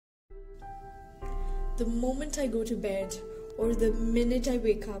the moment I go to bed or the minute I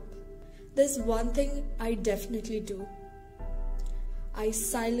wake up, there's one thing I definitely do. I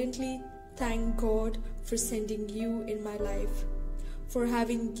silently thank God for sending you in my life, for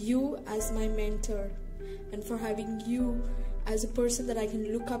having you as my mentor, and for having you as a person that I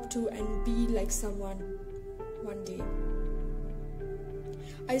can look up to and be like someone one day.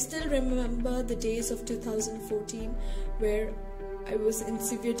 I still remember the days of 2014 where I was in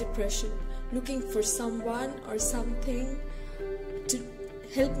severe depression, looking for someone or something to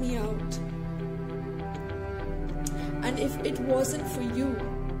help me out. And if it wasn't for you,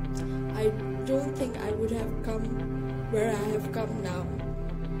 I don't think I would have come where I have come now.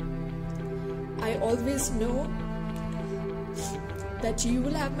 I always know that you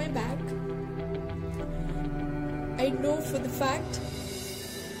will have my back. I know for the fact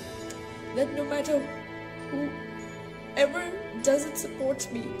that no matter whoever doesn't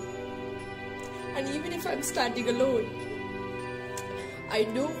support me, and even if I'm standing alone, I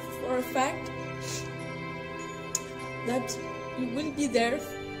know for a fact that you will be there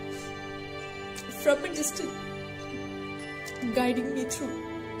from a distance, guiding me through.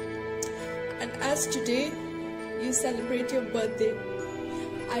 And as today you celebrate your birthday,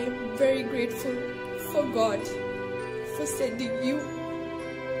 I am very grateful for God for sending you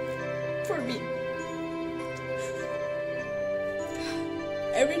for me.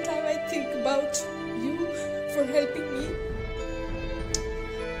 Every time I think about you for helping me,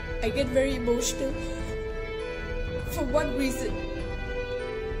 I get very emotional. For one reason,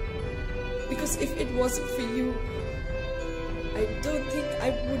 because if it wasn't for you, I don't think I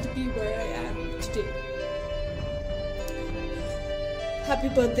would be where I am today. Happy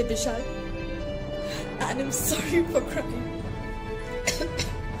birthday, Bishal. And I'm sorry for crying.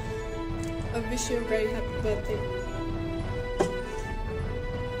 I wish you a very happy birthday.